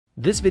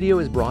This video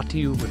is brought to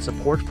you with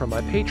support from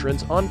my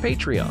patrons on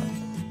Patreon.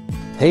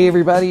 Hey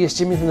everybody, it's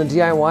Jimmy from the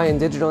DIY and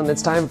Digital, and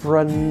it's time for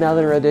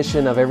another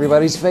edition of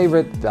everybody's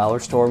favorite dollar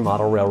store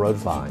model railroad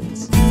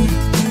finds.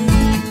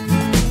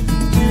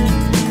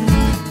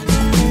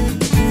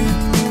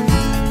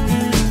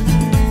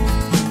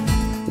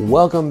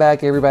 Welcome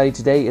back everybody.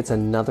 Today it's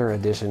another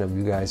edition of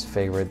you guys'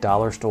 favorite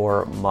dollar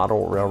store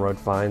model railroad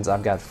finds.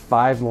 I've got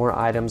 5 more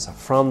items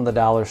from the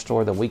dollar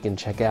store that we can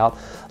check out.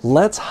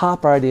 Let's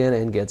hop right in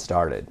and get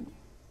started.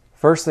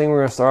 First thing we're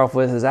going to start off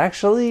with is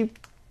actually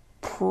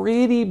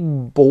pretty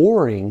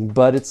boring,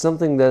 but it's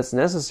something that's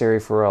necessary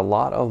for a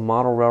lot of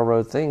model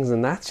railroad things,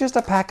 and that's just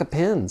a pack of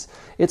pens.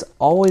 It's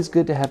always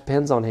good to have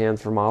pens on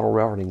hand for model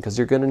railroading because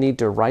you're going to need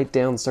to write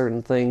down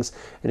certain things,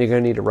 and you're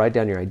going to need to write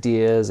down your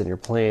ideas and your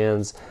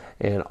plans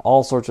and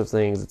all sorts of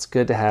things. It's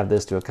good to have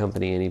this to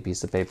accompany any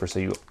piece of paper, so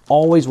you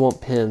always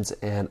want pens,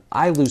 and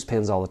I lose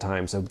pens all the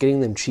time, so getting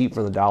them cheap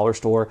from the dollar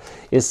store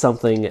is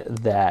something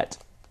that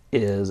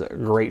is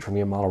great for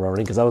me in model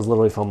railroading, because I was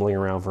literally fumbling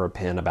around for a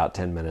pen about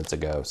 10 minutes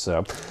ago.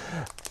 So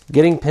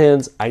getting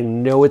pens, I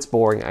know it's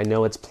boring, I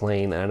know it's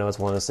plain, I know it's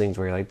one of those things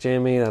where you're like,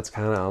 Jimmy, that's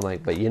kind of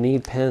like, but you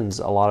need pens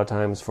a lot of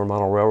times for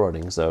model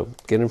railroading, so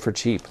get them for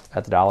cheap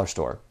at the dollar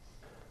store.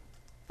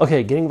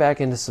 Okay, getting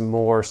back into some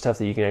more stuff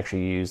that you can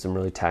actually use, some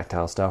really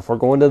tactile stuff. We're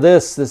going to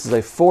this. This is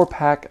a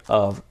 4-pack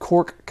of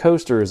cork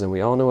coasters, and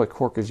we all know what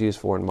cork is used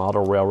for in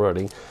model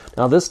railroading.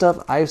 Now this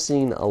stuff, I've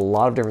seen a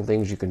lot of different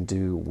things you can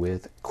do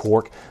with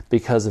cork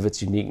because of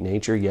its unique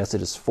nature. Yes,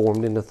 it is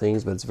formed into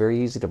things, but it's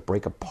very easy to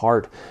break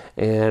apart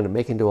and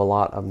make into a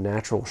lot of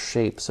natural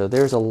shapes. So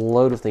there's a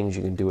load of things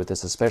you can do with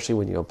this, especially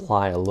when you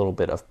apply a little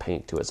bit of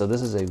paint to it. So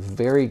this is a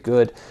very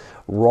good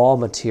raw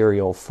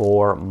material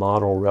for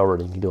model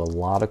railroading. You can do a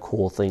lot of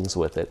cool things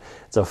with it.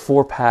 It's a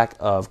 4-pack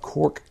of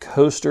cork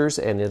coasters,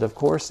 and it of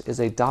course is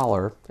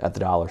 $1 at the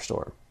dollar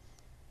store.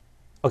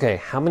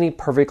 Okay, how many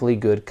perfectly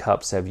good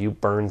cups have you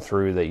burned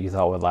through that you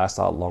thought would last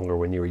a lot longer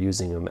when you were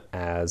using them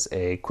as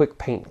a quick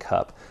paint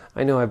cup?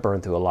 I know I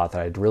burned through a lot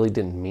that I really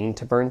didn't mean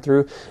to burn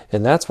through,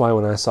 and that's why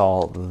when I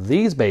saw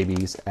these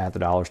babies at the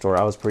dollar store,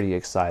 I was pretty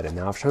excited.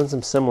 Now, I've shown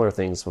some similar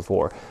things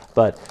before,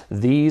 but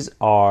these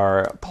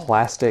are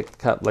plastic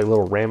cup, like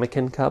little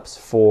ramekin cups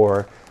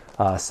for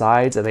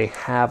sides, and they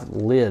have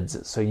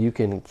lids, so you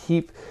can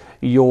keep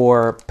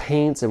your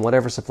paints and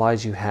whatever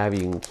supplies you have, you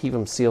can keep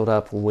them sealed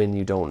up when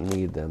you don't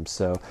need them.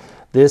 So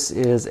this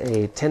is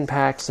a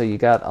 10-pack, so you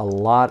got a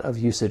lot of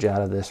usage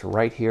out of this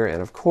right here,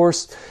 and of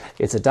course,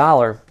 it's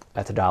 $1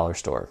 at the dollar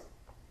store.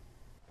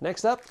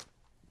 Next up,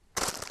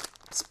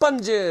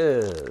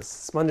 sponges.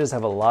 Sponges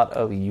have a lot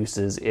of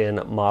uses in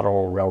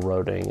model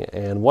railroading,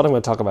 and what I'm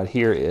going to talk about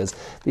here is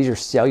these are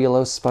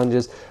cellulose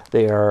sponges.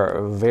 They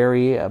are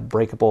very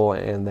breakable,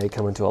 and they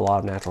come into a lot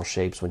of natural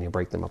shapes when you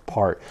break them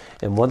apart.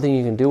 And one thing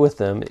you can do with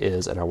them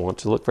is, and I want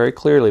to look very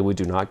clearly, we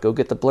do not go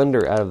get the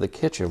blender out of the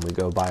kitchen. We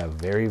go buy a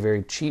very,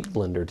 very cheap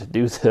blender to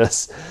do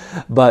this.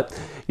 But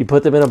you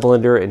put them in a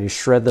blender and you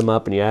shred them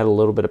up and you add a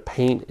little bit of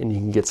paint, and you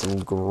can get some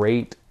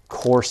great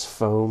coarse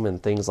foam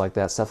and things like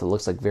that, stuff that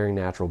looks like very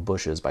natural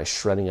bushes by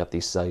shredding up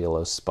these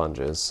cellulose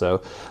sponges.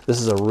 So this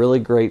is a really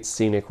great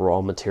scenic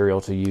raw material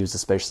to use,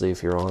 especially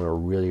if you're on a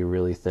really,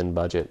 really thin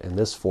budget. And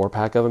this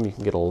 4-pack of them you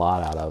can get a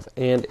lot out of,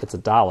 and it's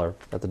 $1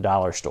 at the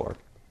dollar store.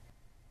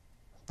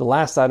 The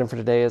last item for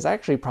today is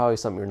actually probably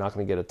something you're not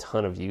going to get a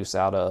ton of use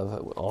out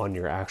of on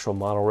your actual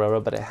model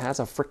railroad, but it has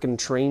a freaking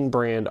train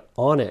brand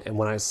on it. And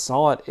when I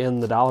saw it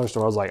in the dollar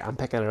store, I was like, I'm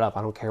picking it up.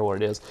 I don't care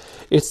what it is.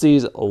 It's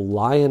these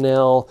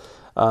Lionel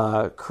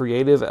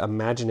Creative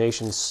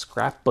Imagination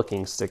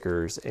scrapbooking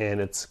stickers,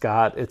 and it's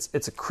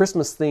a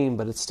Christmas theme,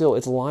 but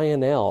it's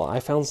Lionel. I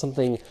found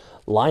something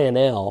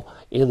Lionel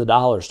in the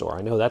dollar store.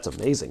 I know, that's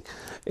amazing.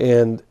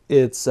 And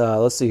it's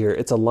let's see here,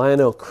 it's a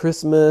Lionel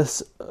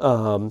Christmas,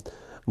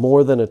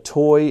 more than a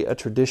toy, a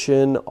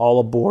tradition,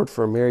 all aboard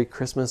for a Merry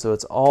Christmas. So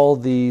it's all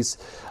these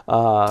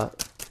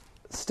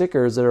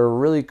stickers that are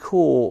really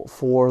cool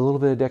for a little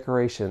bit of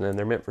decoration, and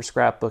they're meant for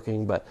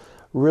scrapbooking, but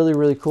really,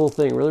 really cool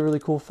thing, really, really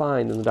cool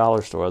find in the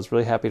dollar store. I was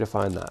really happy to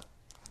find that.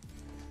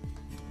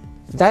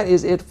 That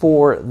is it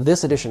for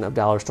this edition of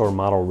Dollar Store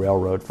Model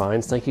Railroad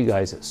Finds. Thank you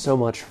guys so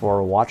much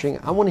for watching.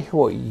 I want to hear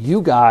what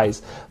you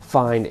guys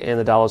find in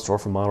the dollar store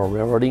for model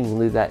railroading. You can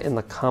leave that in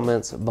the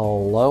comments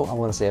below. I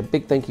want to say a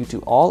big thank you to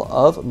all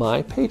of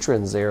my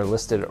patrons. They are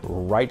listed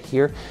right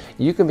here.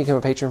 You can become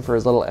a patron for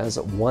as little as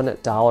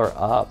 $1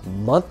 a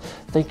month.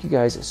 Thank you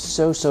guys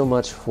so, so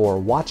much for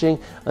watching.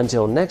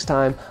 Until next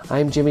time,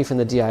 I'm Jimmy from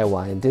the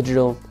DIY and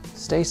Digital.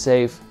 Stay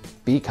safe,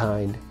 be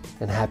kind,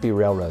 and happy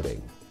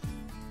railroading.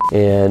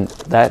 And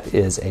that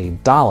is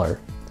 $1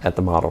 at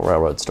the model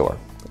railroad store.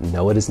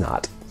 No, it is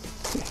not.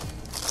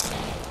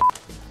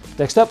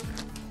 Next up,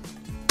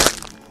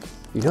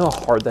 you know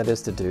how hard that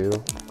is to do,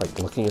 like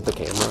looking at the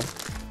camera?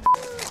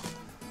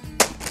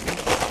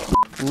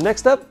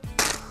 Next up,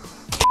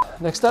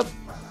 next up,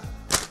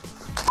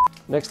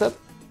 next up.